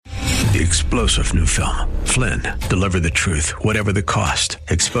The explosive new film, Flynn, deliver the truth, whatever the cost,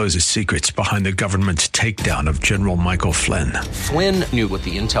 exposes secrets behind the government's takedown of General Michael Flynn. Flynn knew what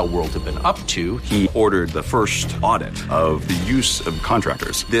the intel world had been up to. He ordered the first audit of the use of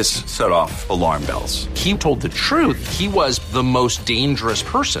contractors. This set off alarm bells. He told the truth. He was the most dangerous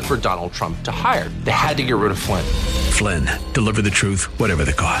person for Donald Trump to hire. They had to get rid of Flynn. Flynn, deliver the truth, whatever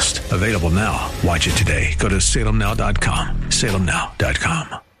the cost. Available now. Watch it today. Go to salemnow.com.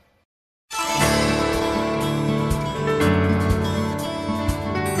 salemnow.com.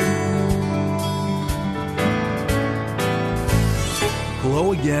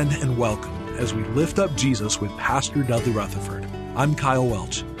 Hello again and welcome as we lift up Jesus with Pastor Dudley Rutherford. I'm Kyle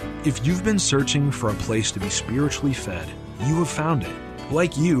Welch. If you've been searching for a place to be spiritually fed, you have found it.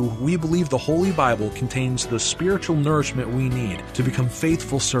 Like you, we believe the Holy Bible contains the spiritual nourishment we need to become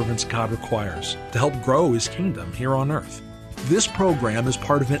faithful servants God requires to help grow His kingdom here on earth. This program is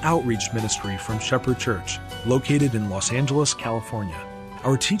part of an outreach ministry from Shepherd Church, located in Los Angeles, California.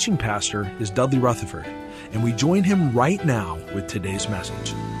 Our teaching pastor is Dudley Rutherford, and we join him right now with today's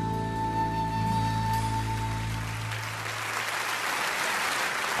message.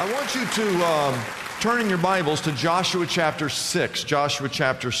 I want you to turn in your Bibles to Joshua chapter 6. Joshua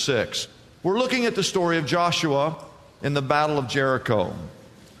chapter 6. We're looking at the story of Joshua in the Battle of Jericho.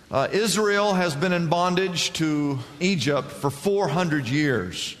 Israel has been in bondage to Egypt for 400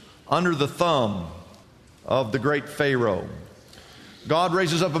 years under the thumb of the great Pharaoh. God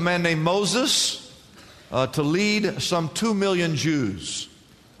raises up a man named Moses to lead some 2 million Jews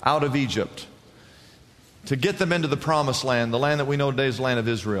out of Egypt, to get them into the promised land, the land that we know today is the land of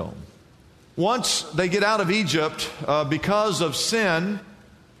Israel. Once they get out of Egypt, because of sin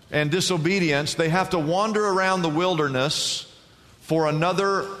and disobedience, they have to wander around the wilderness for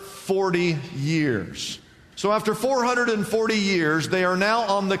another 40 years. So after 440 years, they are now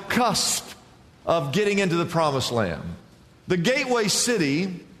on the cusp of getting into the promised land. The gateway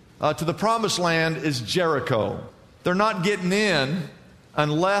city to the promised land is Jericho. They're not getting in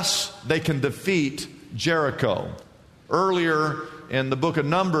unless they can defeat Jericho. Earlier in the book of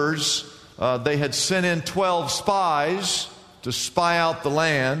Numbers, they had sent in 12 spies to spy out the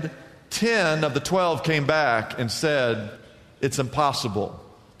land. 10 of the 12 came back and said, it's impossible.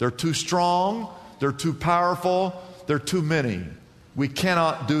 They're too strong, they're too powerful, they're too many. We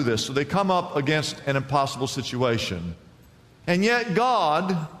cannot do this. So they come up against an impossible situation. And yet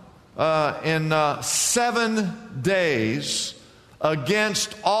God, in 7 days,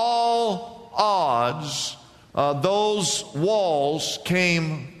 against all odds, those walls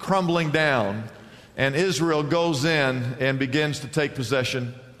came crumbling down, and Israel goes in and begins to take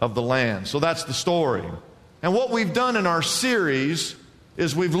possession of the land. So that's the story. And what we've done in our series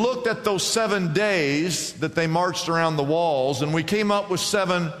is we've looked at those 7 days that they marched around the walls, and we came up with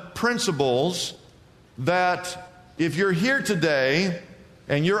 7 principles that if you're here today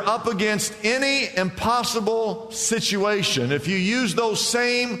and you're up against any impossible situation, if you use those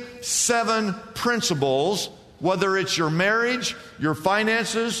same 7 principles, whether it's your marriage, your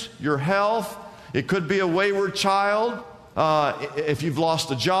finances, your health, it could be a wayward child, if you've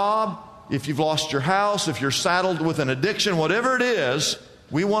lost a job, if you've lost your house, if you're saddled with an addiction, whatever it is,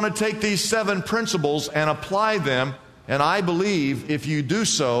 we want to take these 7 principles and apply them. And I believe if you do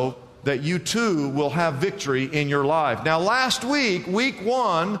so, that you too will have victory in your life. Now, last week, week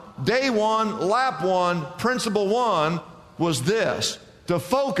 1, day 1, lap 1, principle 1 was this: to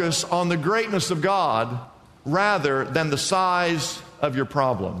focus on the greatness of God rather than the size of your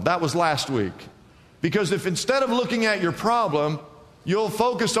problem. That was last week. Because if instead of looking at your problem, you'll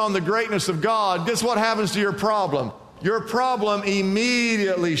focus on the greatness of God, guess what happens to your problem? Your problem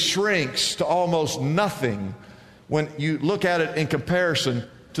immediately shrinks to almost nothing when you look at it in comparison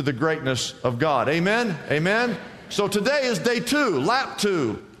to the greatness of God. Amen? Amen? So today is day 2, lap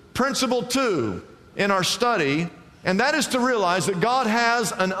 2, principle 2 in our study, and that is to realize that God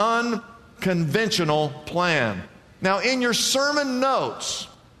has an unconventional plan. Now, in your sermon notes,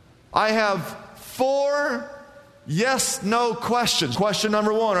 I have 4 yes/no questions. Question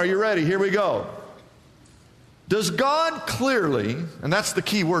number 1, are you ready? Here we go. Does God clearly, and that's the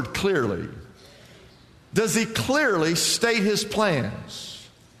key word, clearly, does He clearly state His plans?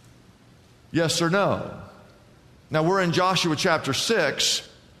 Yes or no? Now we're in Joshua chapter 6,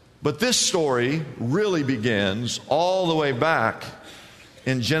 but this story really begins all the way back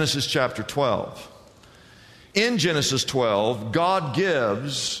in Genesis chapter 12. In Genesis 12, God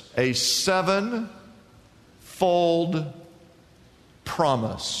gives a 7-fold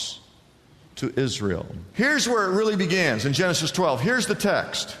promise to Israel. Here's where it really begins in Genesis 12. Here's the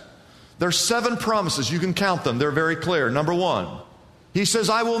text. There's 7 promises. You can count them. They're very clear. Number 1, He says,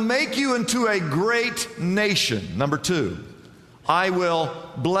 I will make you into a great nation. Number 2, I will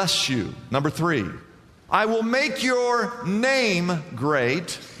bless you. Number 3, I will make your name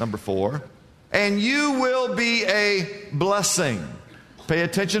great. Number 4, and you will be a blessing. Pay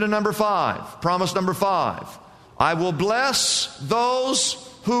attention to number 5. Promise number 5. I will bless those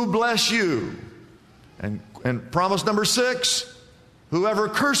who bless you. And promise number 6, whoever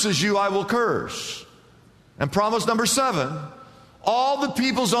curses you, I will curse. And promise number 7, all the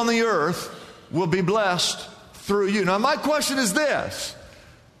peoples on the earth will be blessed through you. Now, my question is this.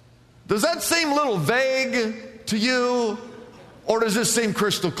 Does that seem a little vague to you, or does this seem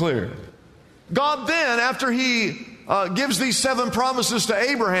crystal clear? God then, after He gives these 7 promises to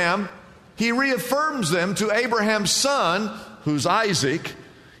Abraham, He reaffirms them to Abraham's son, who's Isaac.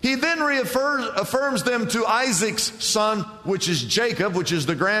 He then affirms them to Isaac's son, which is Jacob, which is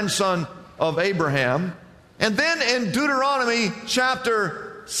the grandson of Abraham. And then in Deuteronomy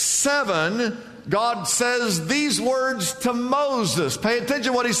chapter 7, God says these words to Moses. Pay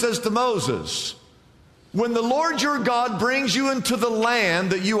attention to what He says to Moses. When the Lord your God brings you into the land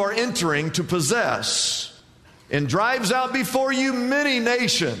that you are entering to possess, and drives out before you many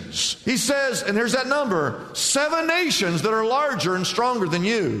nations. He says, and here's that number, 7 nations that are larger and stronger than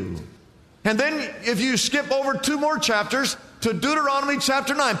you. And then if you skip over 2 more chapters to Deuteronomy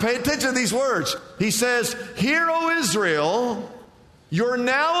chapter 9, pay attention to these words. He says, Hear, O Israel, you're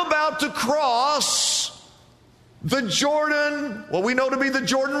now about to cross the Jordan, what we know to be the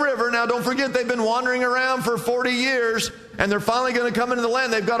Jordan River. Now don't forget, they've been wandering around for 40 years, and they're finally going to come into the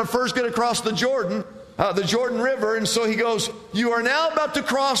land. They've got to first get across the Jordan River. And so he goes, you are now about to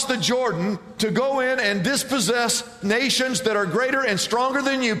cross the Jordan to go in and dispossess nations that are greater and stronger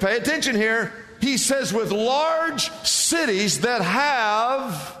than you. Pay attention here. He says, with large cities that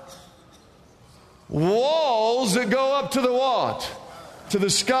have walls that go up to the what? To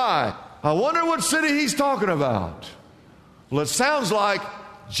the sky. I wonder what city he's talking about. Well, it sounds like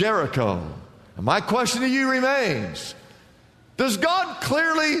Jericho. And my question to you remains, does God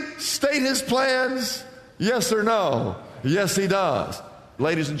clearly state His plans? Yes or no? Yes, He does.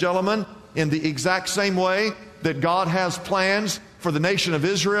 Ladies and gentlemen, in the exact same way that God has plans for the nation of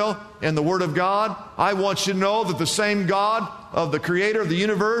Israel in the Word of God, I want you to know that the same God of the Creator of the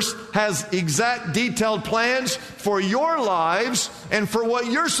universe has exact detailed plans for your lives and for what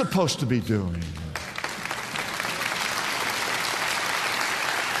you're supposed to be doing.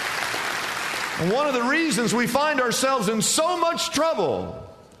 And one of the reasons we find ourselves in so much trouble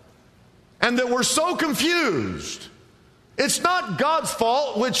and that we're so confused, it's not God's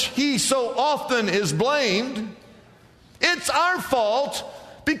fault, which He so often is blamed. It's our fault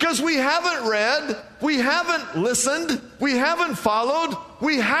because we haven't read, we haven't listened, we haven't followed,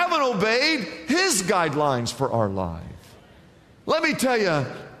 we haven't obeyed His guidelines for our life. Let me tell you,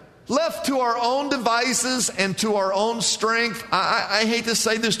 left to our own devices and to our own strength, I hate to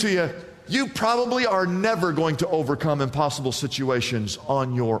say this to you, you probably are never going to overcome impossible situations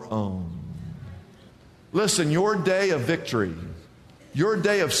on your own. Listen, your day of victory, your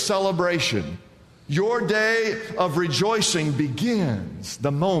day of celebration, your day of rejoicing begins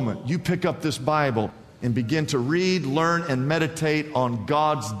the moment you pick up this Bible and begin to read, learn, and meditate on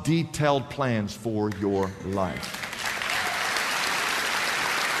God's detailed plans for your life.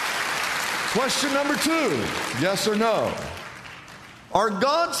 Question number 2, yes or no? Are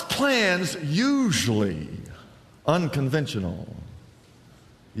God's plans usually unconventional?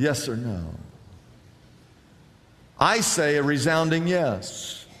 Yes or no? I say a resounding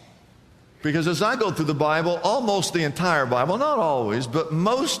yes. Because as I go through the Bible, almost the entire Bible, not always, but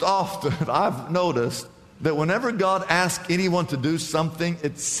most often I've noticed that whenever God asks anyone to do something,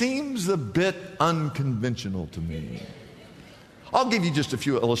 it seems a bit unconventional to me. I'll give you just a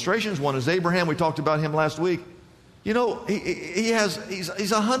few illustrations. One is Abraham. We talked about him last week. You know,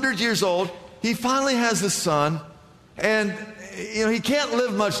 he's 100 years old. He finally has his son, and you know he can't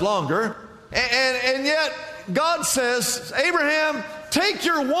live much longer. And yet God says, Abraham, take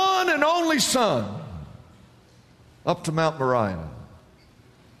your one and only son up to Mount Moriah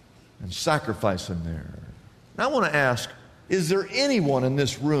and sacrifice him there. Now I want to ask, is there anyone in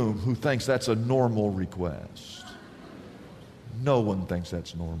this room who thinks that's a normal request? No one thinks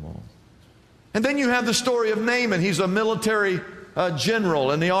that's normal. And then you have the story of Naaman. He's a military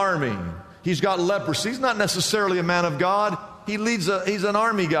general in the army. He's got leprosy. He's not necessarily a man of God. He's an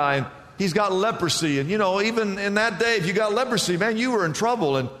army guy, and he's got leprosy. And you know, even in that day, if you got leprosy, man, you were in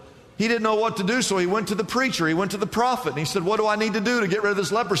trouble. And he didn't know what to do, so he went to the preacher. He went to the prophet, and he said, what do I need to do to get rid of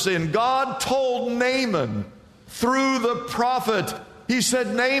this leprosy? And God told Naaman through the prophet, He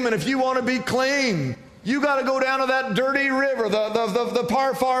said, Naaman, if you want to be clean, You got to go down to that dirty river, the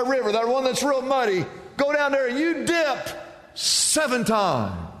Parfar River, that one that's real muddy. Go down there and you dip 7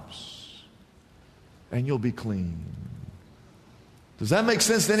 times, and you'll be clean. Does that make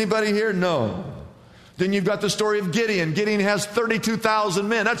sense to anybody here? No. Then you've got the story of Gideon. Gideon has 32,000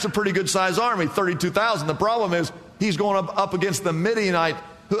 men. That's a pretty good-sized army, 32,000. The problem is he's going up against the Midianite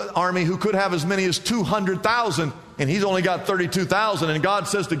army who could have as many as 200,000, and he's only got 32,000. And God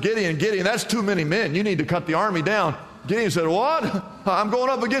says to Gideon, Gideon, that's too many men. You need to cut the army down. Gideon said, what? I'm going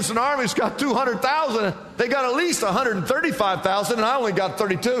up against an army that's got 200,000. They got at least 135,000, and I only got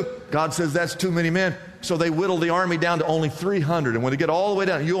 32. God says that's too many men. So they whittle the army down to only 300. And when they get all the way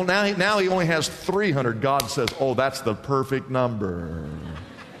down, now he only has 300. God says, oh, that's the perfect number.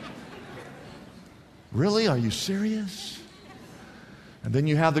 Really? Are you serious? And then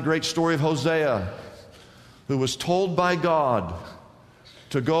you have the great story of Hosea, who was told by God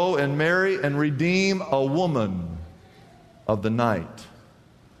to go and marry and redeem a woman of the night.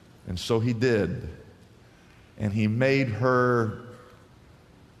 And so he did. And he made her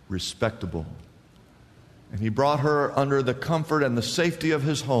respectable. And he brought her under the comfort and the safety of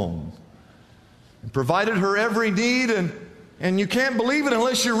his home and provided her every need. And you can't believe it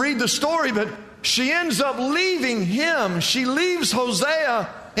unless you read the story, but she ends up leaving him. She leaves Hosea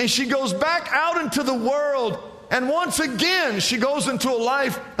and she goes back out into the world. And once again, she goes into a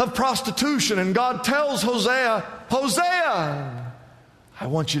life of prostitution. And God tells Hosea, Hosea, I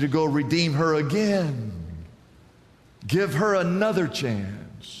want you to go redeem her again. Give her another chance.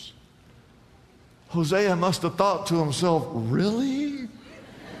 Hosea must have thought to himself, really?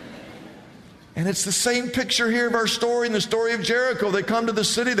 And it's the same picture here of our story in the story of Jericho. They come to the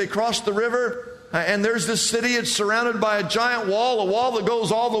city, they cross the river, and there's this city. It's surrounded by a giant wall, a wall that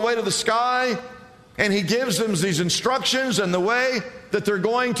goes all the way to the sky. And he gives them these instructions, and the way that they're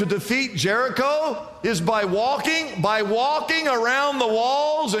going to defeat Jericho is by walking around the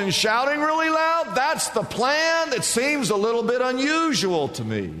walls and shouting really loud. That's the plan. It seems a little bit unusual to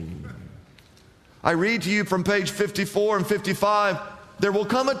me. I read to you from page 54 and 55, there will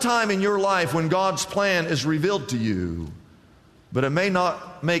come a time in your life when God's plan is revealed to you, but it may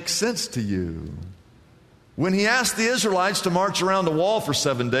not make sense to you. When he asked the Israelites to march around the wall for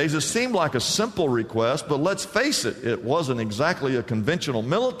 7 days, it seemed like a simple request, but let's face it, it wasn't exactly a conventional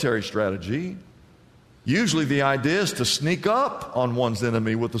military strategy. Usually the idea is to sneak up on one's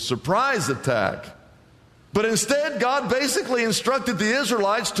enemy with a surprise attack. But instead, God basically instructed the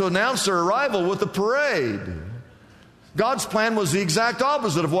Israelites to announce their arrival with a parade. God's plan was the exact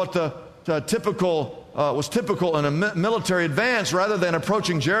opposite of what was typical in a military advance. Rather than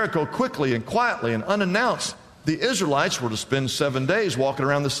approaching Jericho quickly and quietly and unannounced, the Israelites were to spend 7 days walking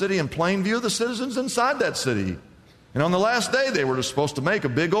around the city in plain view of the citizens inside that city. And on the last day, they were supposed to make a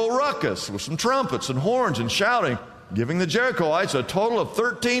big old ruckus with some trumpets and horns and shouting, giving the Jerichoites a total of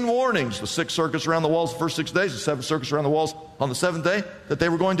 13 warnings. The 6 circuits around the walls the first 6 days, the 7 circuits around the walls on the 7th day that they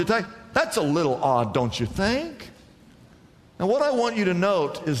were going to take. That's a little odd, don't you think? Now, what I want you to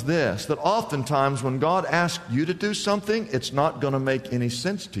note is this, that oftentimes when God asks you to do something, it's not going to make any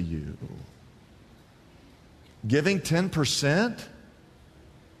sense to you. Giving 10%?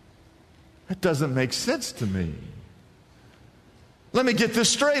 That doesn't make sense to me. Let me get this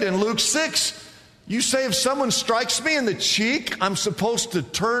straight. In Luke 6, you say if someone strikes me in the cheek, I'm supposed to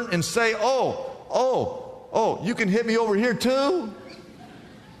turn and say, oh, you can hit me over here too?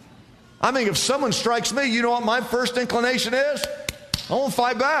 I mean, if someone strikes me, you know what my first inclination is? I won't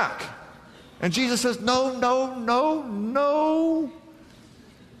fight back. And Jesus says, no.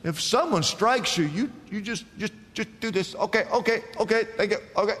 If someone strikes you, you just do this. Okay, thank you.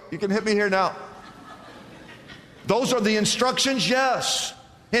 Okay, you can hit me here now. Those are the instructions, yes.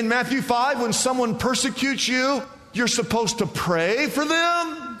 In Matthew 5, when someone persecutes you, you're supposed to pray for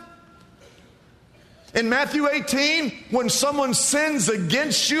them. In Matthew 18, when someone sins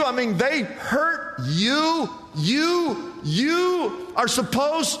against you, they hurt you, you are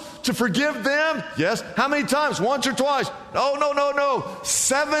supposed to forgive them. Yes. How many times? Once or twice? No.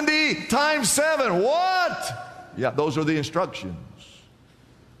 70 times 7. What? Yeah, those are the instructions.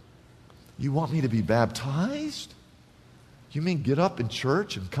 You want me to be baptized? You mean get up in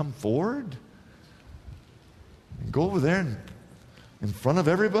church and come forward? And go over there and in front of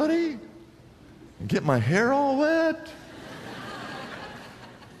everybody? And get my hair all wet?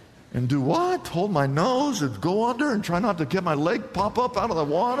 And do what? Hold my nose and go under and try not to get my leg pop up out of the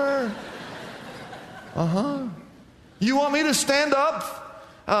water? You want me to stand up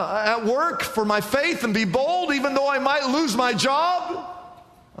at work for my faith and be bold even though I might lose my job?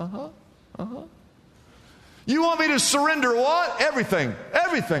 You want me to surrender what? Everything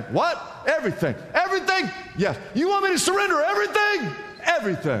Everything. What? Everything. Everything? Yes. You want me to surrender everything?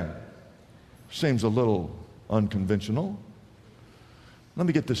 Everything. Seems a little unconventional. Let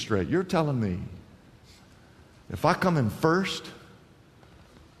me get this straight. You're telling me if I come in first,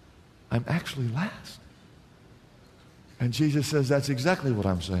 I'm actually last? And Jesus says, that's exactly what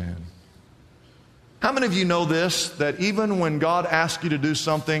I'm saying. How many of you know this, that even when God asks you to do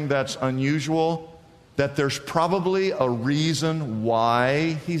something that's unusual, that there's probably a reason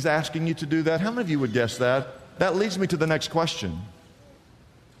why He's asking you to do that? How many of you would guess that? That leads me to the next question.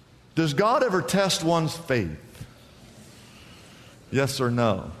 Does God ever test one's faith? Yes or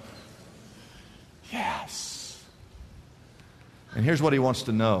no? Yes. And here's what He wants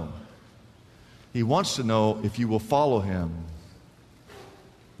to know. He wants to know if you will follow Him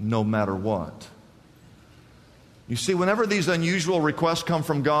no matter what. You see, whenever these unusual requests come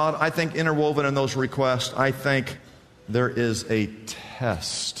from God, I think interwoven in those requests, I think there is a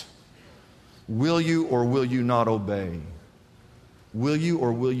test. Will you or will you not obey? Will you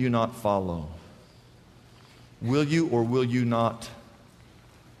or will you not follow? Will you or will you not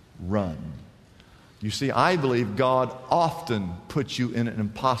run? You see, I believe God often puts you in an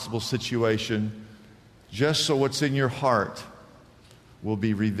impossible situation just so what's in your heart will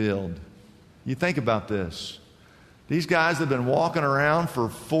be revealed. You think about this. These guys have been walking around for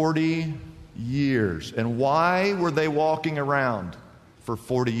 40 years. And why were they walking around for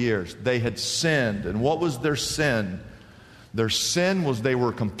 40 years? They had sinned. And what was their sin? Their sin was they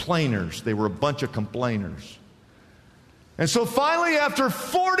were complainers. They were a bunch of complainers. And so finally, after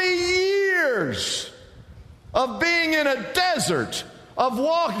 40 years of being in a desert, of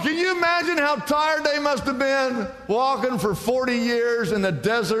walking, can you imagine how tired they must have been walking for 40 years in the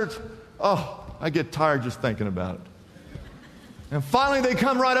desert? Oh, I get tired just thinking about it. And finally, they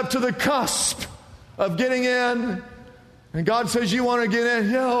come right up to the cusp of getting in. And God says, you want to get in?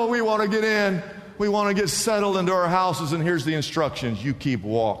 Yeah, we want to get in. We want to get settled into our houses. And here's the instructions. You keep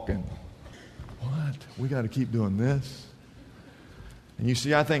walking. What? We got to keep doing this? And you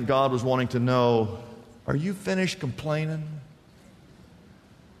see, I think God was wanting to know, are you finished complaining?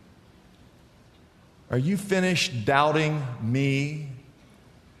 Are you finished doubting me?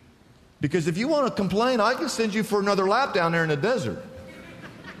 Because if you want to complain, I can send you for another lap down there in the desert.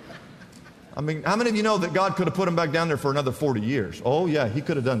 I mean, how many of you know that God could have put him back down there for another 40 years? Oh, yeah, He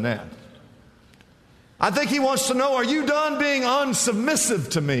could have done that. I think He wants to know, are you done being unsubmissive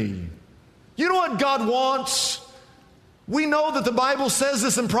to me? You know what God wants? We know that the Bible says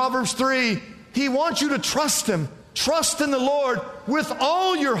this in Proverbs 3. He wants you to trust Him. Trust in the Lord with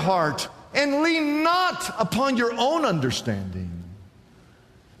all your heart and lean not upon your own understanding.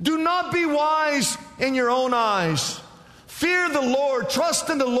 Do not be wise in your own eyes. Fear the Lord.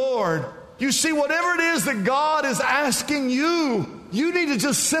 Trust in the Lord. You see, whatever it is that God is asking you, you need to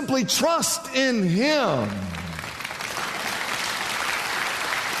just simply trust in Him.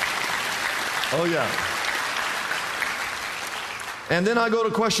 Oh, yeah. And then I go to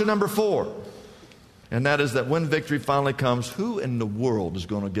question number 4. And that is that when victory finally comes, who in the world is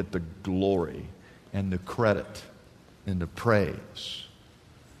going to get the glory and the credit and the praise?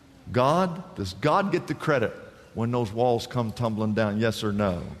 God? Does God get the credit when those walls come tumbling down? Yes or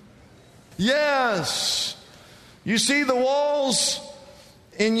no? Yes! You see, the walls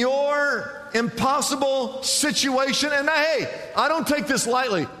in your impossible situation, and hey, I don't take this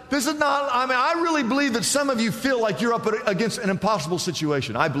lightly. This is not, I really believe that some of you feel like you're up against an impossible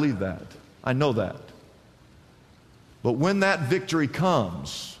situation. I believe that. I know that. But when that victory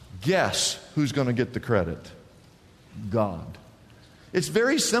comes, guess who's going to get the credit? God. It's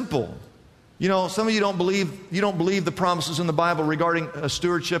very simple. You know, some of you don't believe the promises in the Bible regarding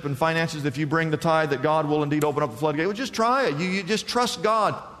stewardship and finances. If you bring the tithe, that God will indeed open up the floodgate. Well, just try it. You just trust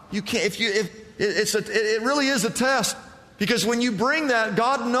God. You can't. It really is a test, because when you bring that,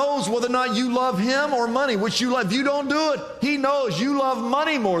 God knows whether or not you love Him or money, which you love. If you don't do it, He knows you love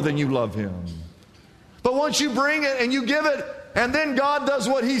money more than you love Him. But once you bring it and you give it, and then God does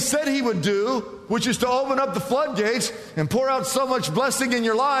what He said He would do, which is to open up the floodgates and pour out so much blessing in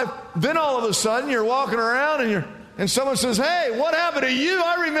your life, then all of a sudden you're walking around and someone says, hey, what happened to you?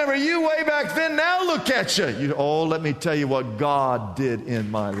 I remember you way back then. Now look at you. Oh, let me tell you what God did in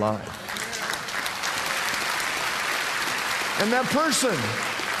my life. And that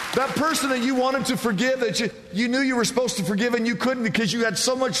person that you wanted to forgive, that you knew you were supposed to forgive and you couldn't because you had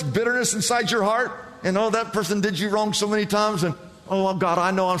so much bitterness inside your heart, and oh, that person did you wrong so many times, and oh, God,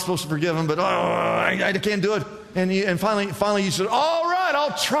 I know I'm supposed to forgive him, but I can't do it. And finally you said, all right,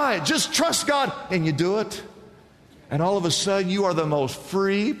 I'll try it. Just trust God. And you do it. And all of a sudden, you are the most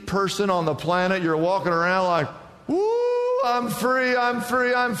free person on the planet. You're walking around like, woo, I'm free, I'm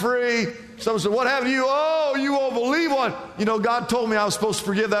free, I'm free. Someone said, what happened to you? Oh, you won't believe what. You know, God told me I was supposed to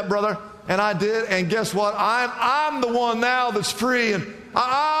forgive that brother, and I did. And guess what? I'm the one now that's free. And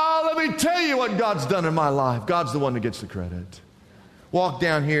let me tell you what God's done in my life. God's the one that gets the credit. Walk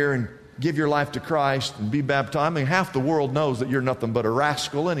down here and give your life to Christ and be baptized. I mean, half the world knows that you're nothing but a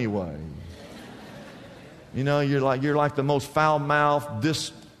rascal anyway. You know, you're like the most foul-mouthed,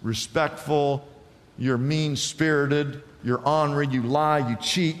 disrespectful, you're mean-spirited, you're ornery, you lie, you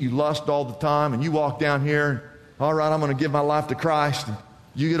cheat, you lust all the time, and you walk down here and, all right, I'm going to give my life to Christ. And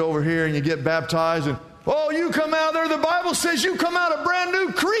you get over here and you get baptized, and, oh, you come out there, the Bible says you come out a brand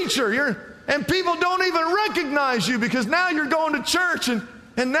new creature. And people don't even recognize you because now you're going to church, and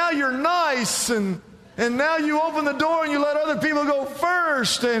now you're nice, and now you open the door and you let other people go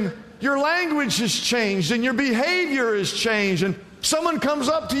first, and your language has changed, and your behavior has changed, and someone comes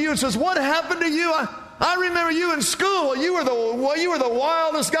up to you and says, what happened to you? I remember you in school. You were the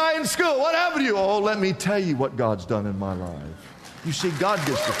wildest guy in school. What happened to you? Oh, let me tell you what God's done in my life. You see, God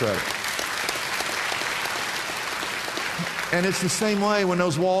gets the credit. And it's the same way when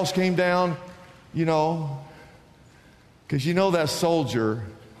those walls came down, you know, because you know that soldier,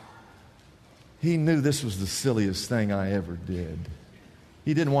 he knew this was the silliest thing I ever did.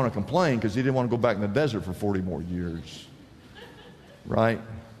 He didn't want to complain because he didn't want to go back in the desert for 40 more years. Right?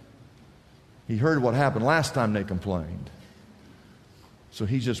 He heard what happened last time they complained. So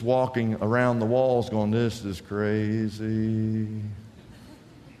he's just walking around the walls going, this is crazy.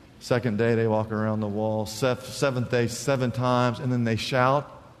 Second day they walk around the wall. Seventh day, 7 times. And then they shout.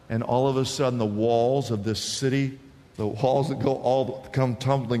 And all of a sudden the walls of this city, the walls that come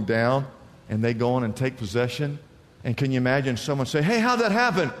tumbling down. And they go in and take possession. And can you imagine someone say, hey, how'd that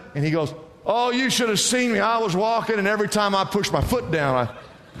happen? And he goes, oh, you should have seen me. I was walking, and every time I pushed my foot down,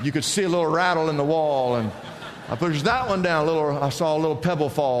 you could see a little rattle in the wall. And I pushed that one down I saw a little pebble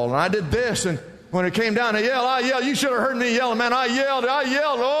fall. And I did this, and when it came down, I yelled. You should have heard me yelling, man. I yelled.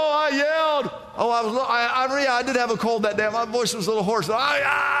 Oh, I did have a cold that day. My voice was a little hoarse.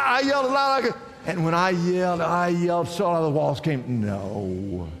 I yelled as loud as I could. And when I yelled so loud the walls came.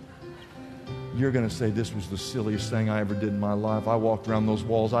 No. You're going to say, this was the silliest thing I ever did in my life. I walked around those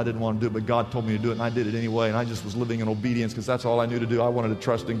walls. I didn't want to do it, but God told me to do it, and I did it anyway. And I just was living in obedience because that's all I knew to do. I wanted to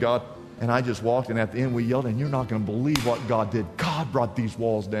trust in God. And I just walked, and at the end we yelled, and you're not going to believe what God did. God brought these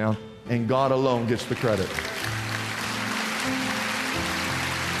walls down, and God alone gets the credit.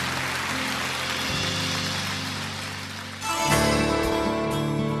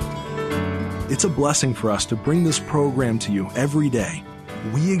 It's a blessing for us to bring this program to you every day.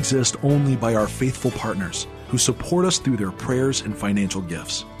 We exist only by our faithful partners who support us through their prayers and financial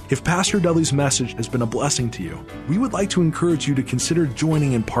gifts. If Pastor Dudley's message has been a blessing to you, we would like to encourage you to consider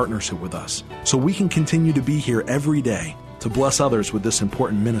joining in partnership with us so we can continue to be here every day to bless others with this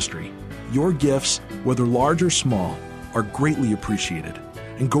important ministry. Your gifts, whether large or small, are greatly appreciated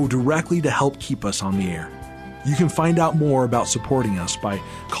and go directly to help keep us on the air. You can find out more about supporting us by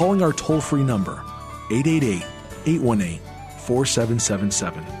calling our toll-free number,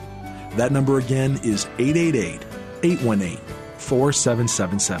 888-818-4777. That number again is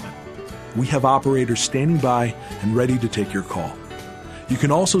 888-818-4777. We have operators standing by and ready to take your call. You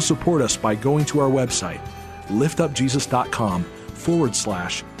can also support us by going to our website,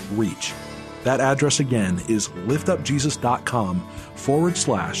 liftupjesus.com/reach. That address again is liftupjesus.com/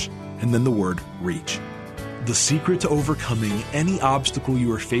 and then the word reach. The secret to overcoming any obstacle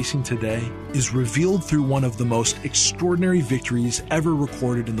you are facing today is revealed through one of the most extraordinary victories ever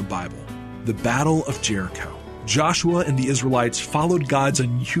recorded in the Bible, the Battle of Jericho. Joshua and the Israelites followed God's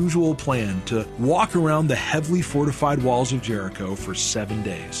unusual plan to walk around the heavily fortified walls of Jericho for 7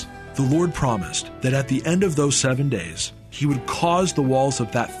 days. The Lord promised that at the end of those 7 days, He would cause the walls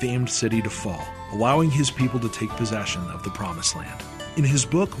of that famed city to fall, allowing His people to take possession of the Promised Land. In his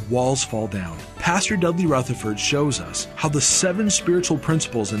book, Walls Fall Down, Pastor Dudley Rutherford shows us how the 7 spiritual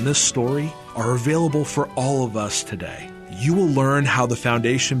principles in this story are available for all of us today. You will learn how the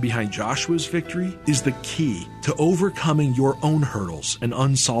foundation behind Joshua's victory is the key to overcoming your own hurdles and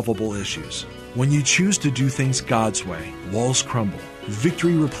unsolvable issues. When you choose to do things God's way, walls crumble,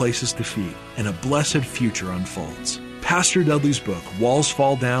 victory replaces defeat, and a blessed future unfolds. Pastor Dudley's book, Walls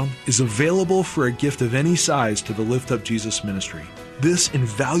Fall Down, is available for a gift of any size to the Lift Up Jesus ministry. This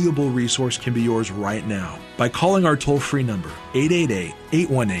invaluable resource can be yours right now by calling our toll-free number,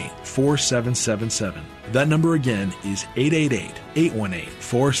 888-818-4777. That number again is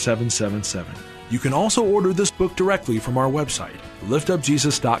 888-818-4777. You can also order this book directly from our website,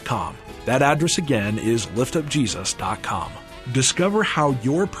 liftupjesus.com. That address again is liftupjesus.com. Discover how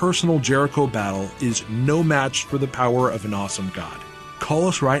your personal Jericho battle is no match for the power of an awesome God. Call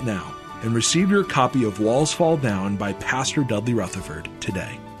us right now and receive your copy of Walls Fall Down by Pastor Dudley Rutherford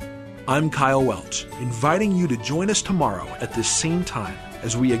today. I'm Kyle Welch, inviting you to join us tomorrow at this same time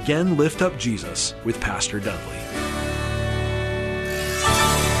as we again lift up Jesus with Pastor Dudley.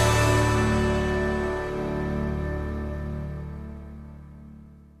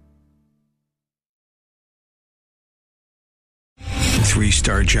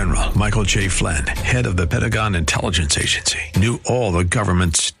 Three-star General Michael J. Flynn, head of the Pentagon Intelligence Agency, knew all the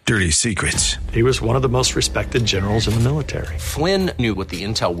government's dirty secrets. He was one of the most respected generals in the military. Flynn knew what the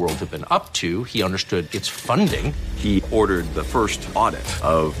intel world had been up to. He understood its funding. He ordered the first audit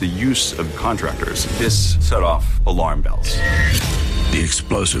of the use of contractors. This set off alarm bells. The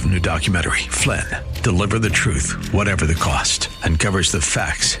explosive new documentary, Flynn, Deliver the Truth, Whatever the Cost, uncovers the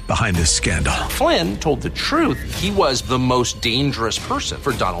facts behind this scandal. Flynn told the truth. He was the most dangerous person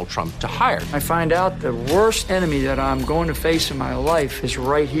for Donald Trump to hire. I find out the worst enemy that I'm going to face in my life is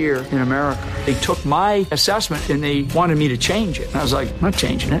right here in America. They took my assessment and they wanted me to change it. And I was like, I'm not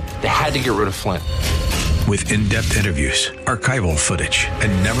changing it. They had to get rid of Flynn. With in-depth interviews, archival footage,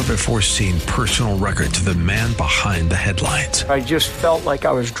 and never-before-seen personal records of the man behind the headlines. I just felt like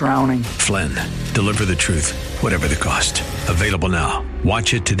I was drowning. Flynn, Deliver the Truth, Whatever the Cost. Available now.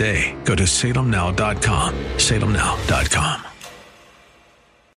 Watch it today. Go to salemnow.com. salemnow.com.